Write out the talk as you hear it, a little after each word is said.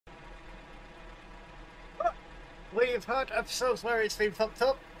We've had episodes where it's been fucked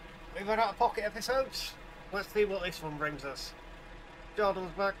up. We've had out-of-pocket episodes. Let's see what this one brings us.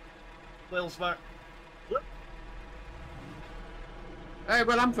 Jordan's back. Will's back. Whoop. Hey,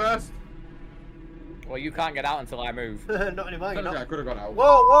 well, I'm first. Well, you can't get out until I move. Not anymore. I could have gone out.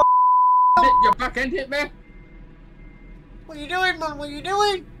 Whoa, whoa! Your back end hit me. What are you doing, man? What are you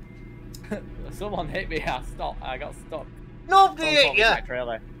doing? Someone hit me. I got stuck. Nobody hit you.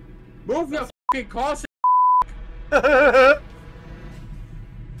 Trailer. Move your fucking course. Oh,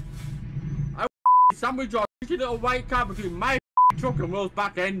 I sandwich your little white car between my truck and Will's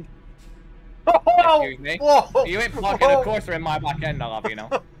back end. Excuse me. Whoa. You ain't blocking a courser in my back end, I'll have you know.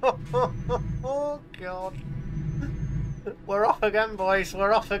 Oh, God. We're off again, boys.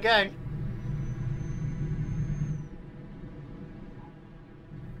 We're off again.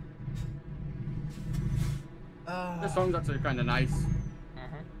 This song's actually kind of nice.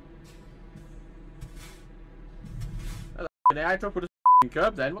 The I truck with a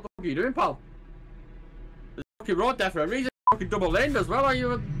curb then. What the fuck are you doing, pal? There's a fucking road there for a reason. Fucking double lane as well. Are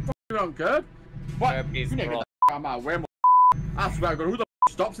you a fucking wrong curb? What? Curb is You need to get wrong. the out of my way, I swear to God, who the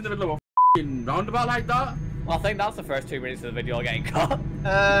stops in the middle of a fucking roundabout like that? Well, I think that's the first 2 minutes of the video getting cut.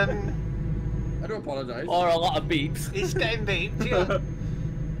 I do apologise. Or a lot of beeps. He's getting beeped, yeah.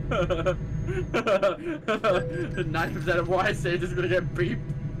 90% of what I say is just gonna get beeped.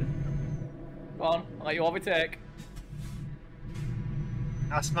 Go on, I'll let you overtake.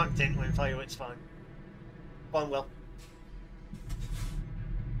 I smacked into him for you, it's fine. Go on, Will.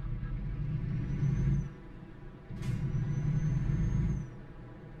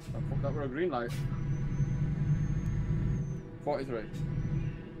 Oh, fuck, that were a green light. 43.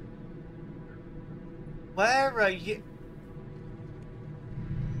 Where are you?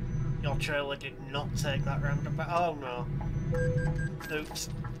 Your trailer did not take that roundabout. Oh no. Oops.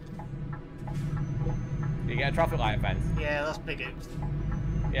 You get a traffic light offence? Yeah, that's big oops.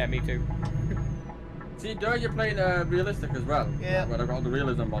 Yeah, me too. See, though you're playing realistic as well. Yeah. Where I've got all the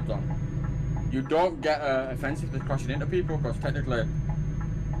realism mods on. You don't get offensive to crashing into people because technically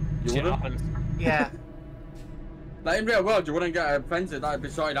you Shit wouldn't. happens. Yeah. Like in real world, you wouldn't get offensive. That'd be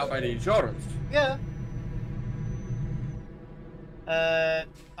sorted out by the insurance. Yeah.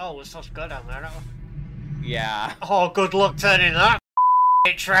 Oh, we're supposed to go down there, aren't we? Yeah. Oh, good luck turning that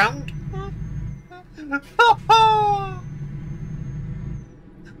bitch round.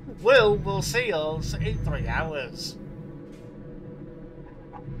 We'll see us in 3 hours.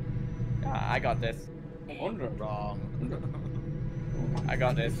 I got this. 100. Wrong. I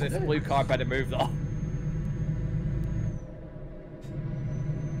got this. This blue car better move though.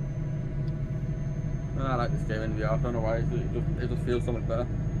 I like this game in VR. I don't know why. It just feels so much better.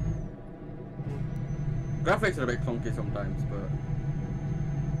 Graphics are a bit clunky sometimes, but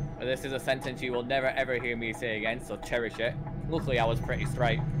This is a sentence you will never ever hear me say again, so cherish it. Luckily I was pretty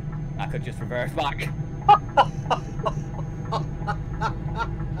straight. I could just reverse back.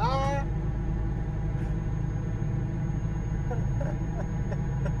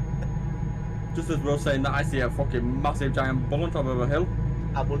 just as Will saying that, I see a fucking massive giant bull on top of a hill.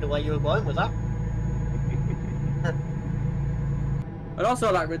 I wonder where you were going with that. And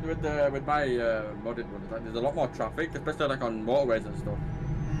also, like with my modded ones, like there's a lot more traffic, especially like on motorways and stuff,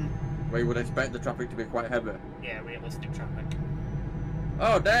 where you would expect the traffic to be quite heavy. Yeah, realistic traffic.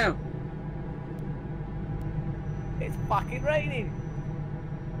 Oh damn! It's fucking raining.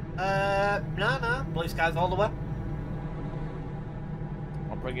 No, blue skies all the way.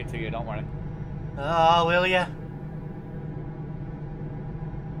 I'll bring it to you, don't worry. Oh, will ya?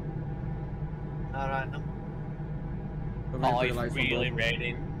 Alright then. Oh, it's really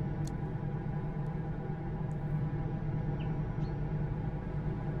raining.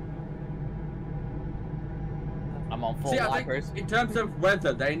 I'm on full wipers. In terms of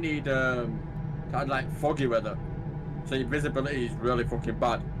weather, they need kind of like foggy weather, so your visibility is really fucking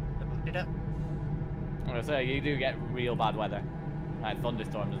bad. Did it? I'm gonna say, you do get real bad weather. Like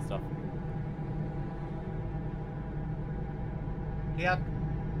thunderstorms and stuff. Yeah.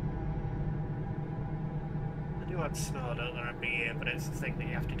 They do have snow, don't they, every year, but it's the thing that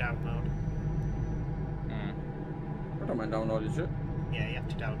you have to download. I don't mind downloading shit. Yeah, you have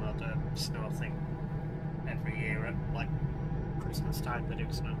to download the snow thing every year at, like, Christmas time they do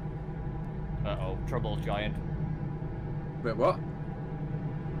snow. Uh-oh, trouble giant. Wait, what?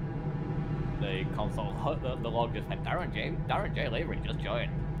 The console, the log just went, Darren J. Lavery just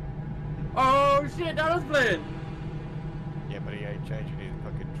joined. Oh shit, that was playing! Yeah, but he ain't changing his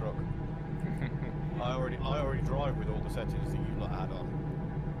fucking truck. I already drive with all the settings that you lot had on.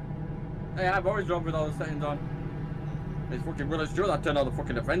 Hey, I've always drove with all the settings on. It's fucking Willis Joe that turned all the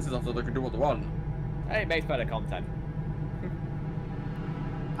fucking offences off so they can do what they want. It makes better content.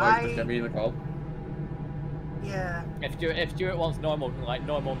 Just get me in the call. Yeah. If Stuart wants normal, like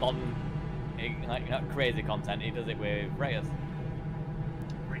normal, like not crazy content, he does it with Reyes.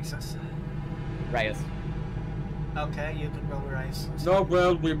 Reyes. Okay, you can go with Reyes. No,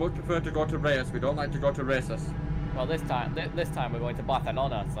 well, we much prefer to go to Reyes. We don't like to go to races. Well, this time we're going to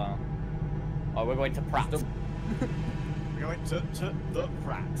Barcelona, so. Or we're going to Pratt. We're going to the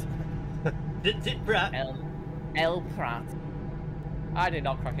Pratt. The Pratt. El Pratt. I did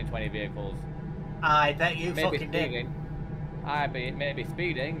not crack in 20 vehicles. I bet you Maybe fucking speeding. did. Maybe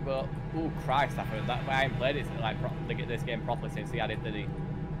speeding, but oh Christ, I haven't played it like this game properly since he added the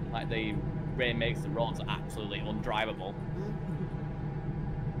rain makes the roads absolutely undrivable.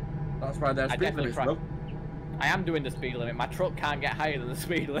 That's why there's speed limits, bro. I am doing the speed limit. My truck can't get higher than the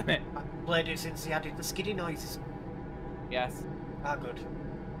speed limit. I've played it since he added the skiddy noises. Yes. Ah, good.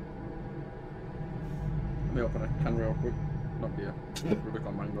 Let me open a can real quick. Not beer.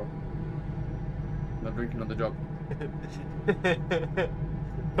 Rubicon mango. They're drinking on the job.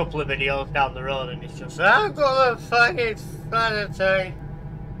 Couple of videos down the road and it's just, I've got a fucking sanitary.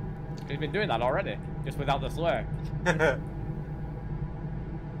 He's been doing that already, just without the slur. Get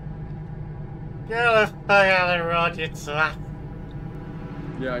the fuck out of the road, you twat.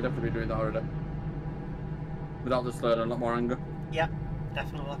 Yeah, I'd definitely be doing that already. Without the slur and a lot more anger. Yeah,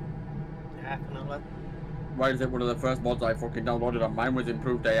 definitely. Definitely. Why is it one of the first mods I fucking downloaded on mine was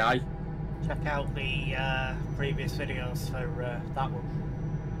improved AI? Check out the previous videos for that one.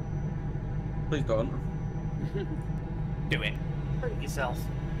 Please don't. Do it. Hurt yourself.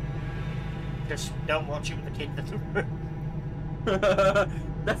 Just don't watch it with the kid.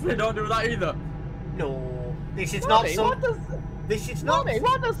 Definitely don't do that either. No, this is Mommy, not some. This is not. Mommy,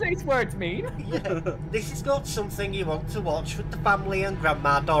 what does these words mean? Yeah, this is not something you want to watch with the family and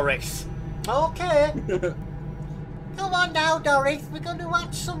Grandma Doris. Okay. Come on now, Doris. We're going to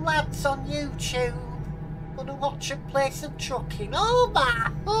watch some lads on YouTube. Going to watch them play some trucking. Oh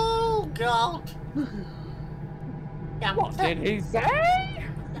my! Oh God! What did he say?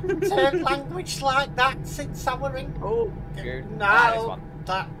 Turned language like that since I were in. Oh, good. No,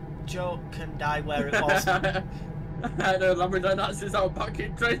 that joke can die where it was. I had a language like that since I was back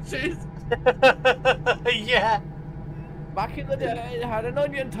in trenches. Yeah. Back in the day, I had an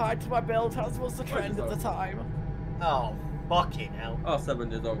onion tied to my belt, as was the trend at the time. Oh, fucking hell. Oh,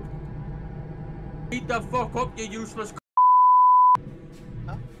 7 years old. Eat the fuck up, you useless.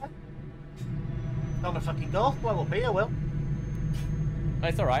 Not a fucking golf blow up here, Will.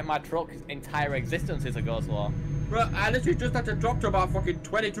 It's alright, my truck's entire existence is a go slow. Bro, I literally just had to drop to about fucking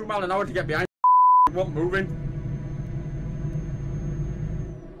 22 miles an hour to get behind. It wasn't moving.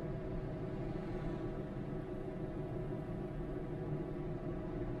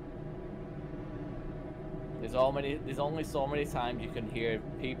 There's only so many times you can hear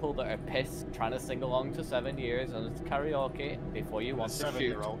people that are pissed trying to sing along to 7 years and it's karaoke before you want to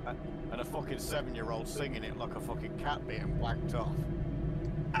shoot. And a fucking 7-year-old singing it like a fucking cat being whacked off.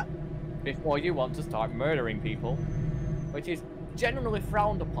 Before you want to start murdering people, which is generally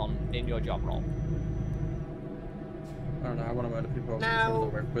frowned upon in your job role. I don't know, I want to murder people.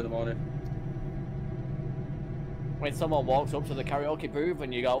 No. For the morning. When someone walks up to the karaoke booth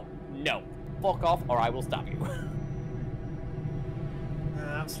and you go, no, fuck off or I will stab you.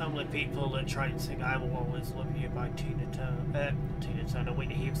 That's normally people that try and sing I Will Always Love You by Tina Turner,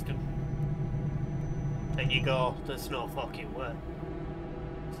 Whitney Houston. And you go, there's no fucking way.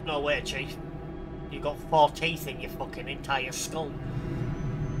 There's no way, Chief. You got 4 teeth in your fucking entire skull.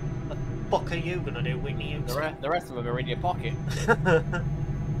 What the fuck are you gonna do, Whitney Houston? The rest of them are in your pocket.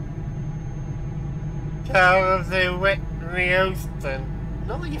 Can't do Whitney Houston.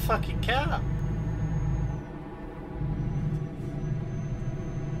 No, you fucking can't.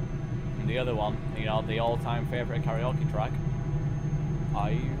 And the other one, you know, the all-time favourite karaoke track. Are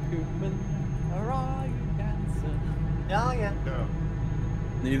you human or are you dancer? Oh, yeah. No.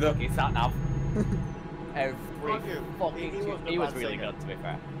 Neither. He sat nav. Every Fuck you. fucking He wasn't a he was bad really singer. good, to be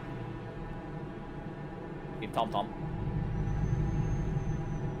fair. He Tom.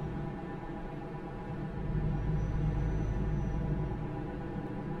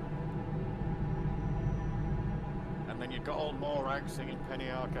 And then you've got old Morag singing Penny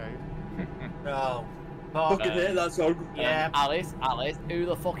Arcade. Oh. Fucking hate that song. Yeah. Alice, who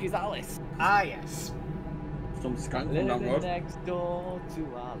the fuck is Alice? Ah, yes. Some skank from that Living road. next door to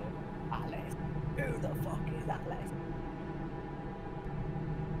Alice. Alice, who the fuck is Alice?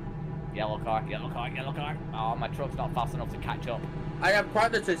 Yellow car. Oh, my truck's not fast enough to catch up. I am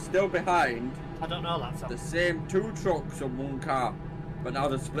quite literally still behind I don't know that song. the same 2 trucks and 1 car. But now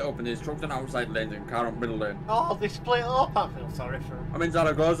they're split up and there's trucks on outside lanes and car on middle lane. Oh, they split up. I feel sorry for them. I'm in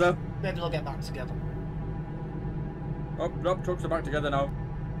Zaragoza. Maybe they'll get back together. Oh, nope, trucks are back together now.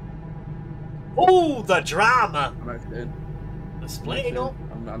 Oh, the drama! I'm actually in. The splitting up.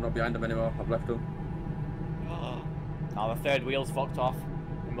 I'm not behind them anymore. I've left them. Now the third wheel's fucked off.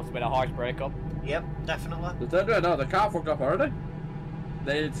 It must have been a harsh breakup. Yep, definitely. The third wheel, no, the car fucked up already.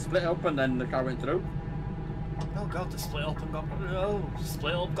 They split up and then the car went through. Oh god, they split up and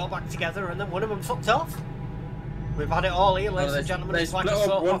split up, got back together, and then one of them fucked off. We've had it all here, ladies and gentlemen. They It's split like a up,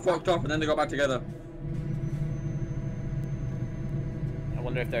 soap one opera. fucked off, and then they got back together. I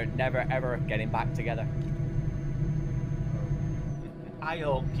wonder if they're never ever getting back together. I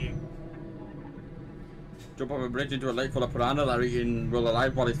hope you. Jump off a bridge into a lake full of piranha that are eating Will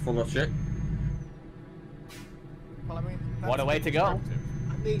alive while he's full of shit. Well, I mean, What a way to go.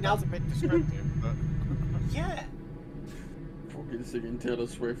 I mean, now That's a bit descriptive, but yeah. Fucking singing Taylor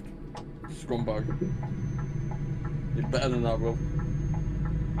Swift. Scumbag. You're better than that, Will.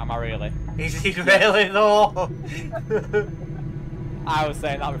 Am I really? Is he really though? I was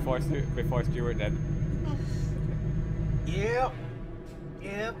saying that before Stuart did. Yep.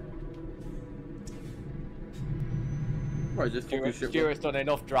 Yep. Why just talking shit? Will? Stuart's done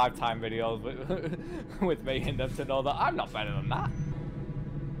enough drive time videos with, with me in them to know that I'm not better than that.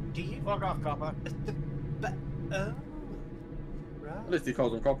 Do you? fuck off, copper. But, oh. Right. At least he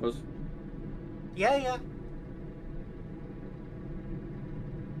calls them coppers. Yeah, yeah.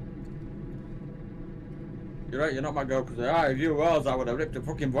 You're right, you're not my girl, because if you was, I would have ripped a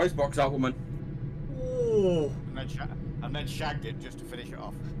fucking voice box out, woman. Ooh. And then shagged it just to finish it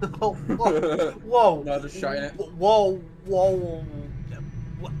off. Whoa, whoa, whoa. No, just shouting it. Whoa, whoa,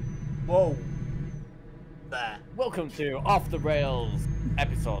 whoa. There. Welcome to Off the Rails,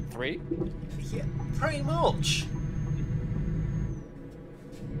 episode 3. Yeah, pretty much.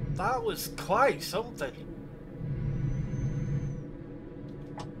 That was quite something.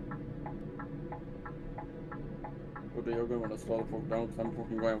 But you're going to want to slow the fuck down, because I'm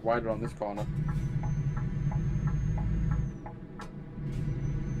fucking going wider on this corner.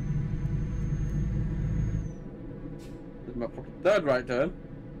 This is my fucking third right turn.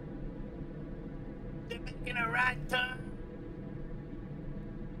 They're making a right turn.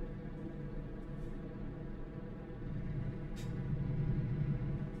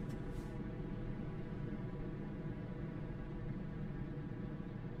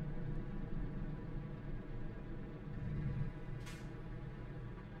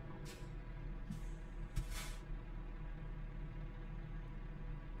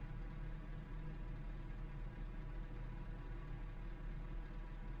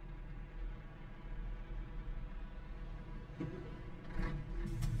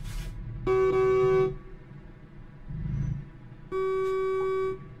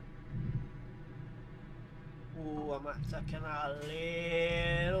 Ooh, I'm taking a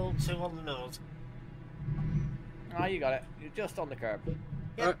little too on the nose. Ah, you got it. You're just on the curb.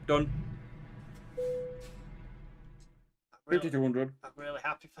 Yep. Right, done. I'm really, 5200. I'm really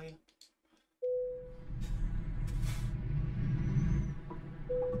happy for you.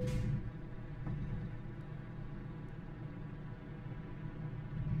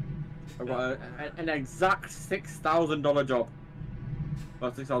 I've got an exact $6,000 job.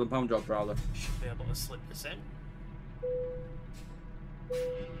 Well, £6,000 job, rather. Should be able to slip this in.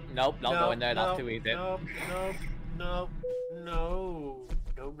 Nope, not going there. That's too easy. No, no, no, no,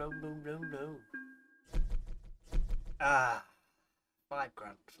 no, no, no, no. Ah, £5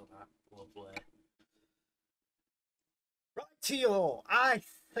 for that. Lovely. Rightio, I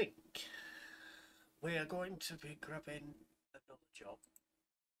think we are going to be grabbing another job.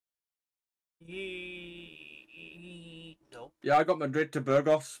 No. Yeah, I got Madrid to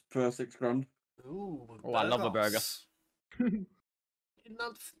Burgos for $6,000. Ooh, Oh, I love a burger. Isn't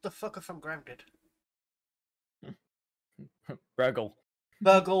that the fucker from Grounded? Burgle.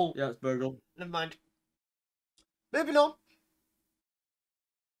 Burgle. Yeah, it's Burgle. Never mind. Moving on.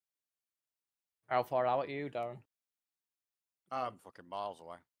 How far out are you, Darren? I'm fucking miles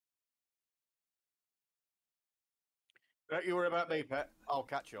away. Don't you worry about me, pet. I'll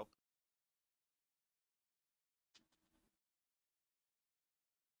catch you up.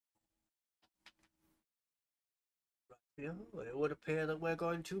 Yeah, it would appear that we're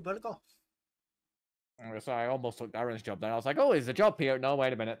going to Burgos. So I almost took Darren's job then. I was like, oh, is the job here? No,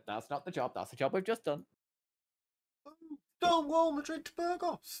 wait a minute. That's not the job. That's the job we've just done. Stonewall Madrid to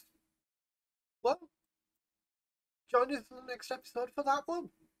Burgos. Well, join us in the next episode for that one.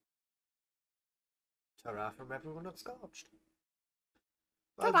 Ta-ra from everyone at Scorched.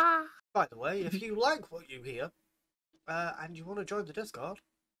 Ta-da! By the way, if you like what you hear, and you want to join the Discord,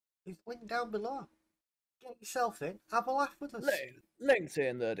 there's a link down below. Get yourself in, have a laugh with us. Links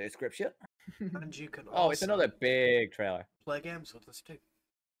in the description. And you can Oh, it's another big trailer. play games with us too.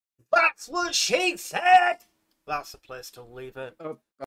 That's what she said! That's the place to leave it.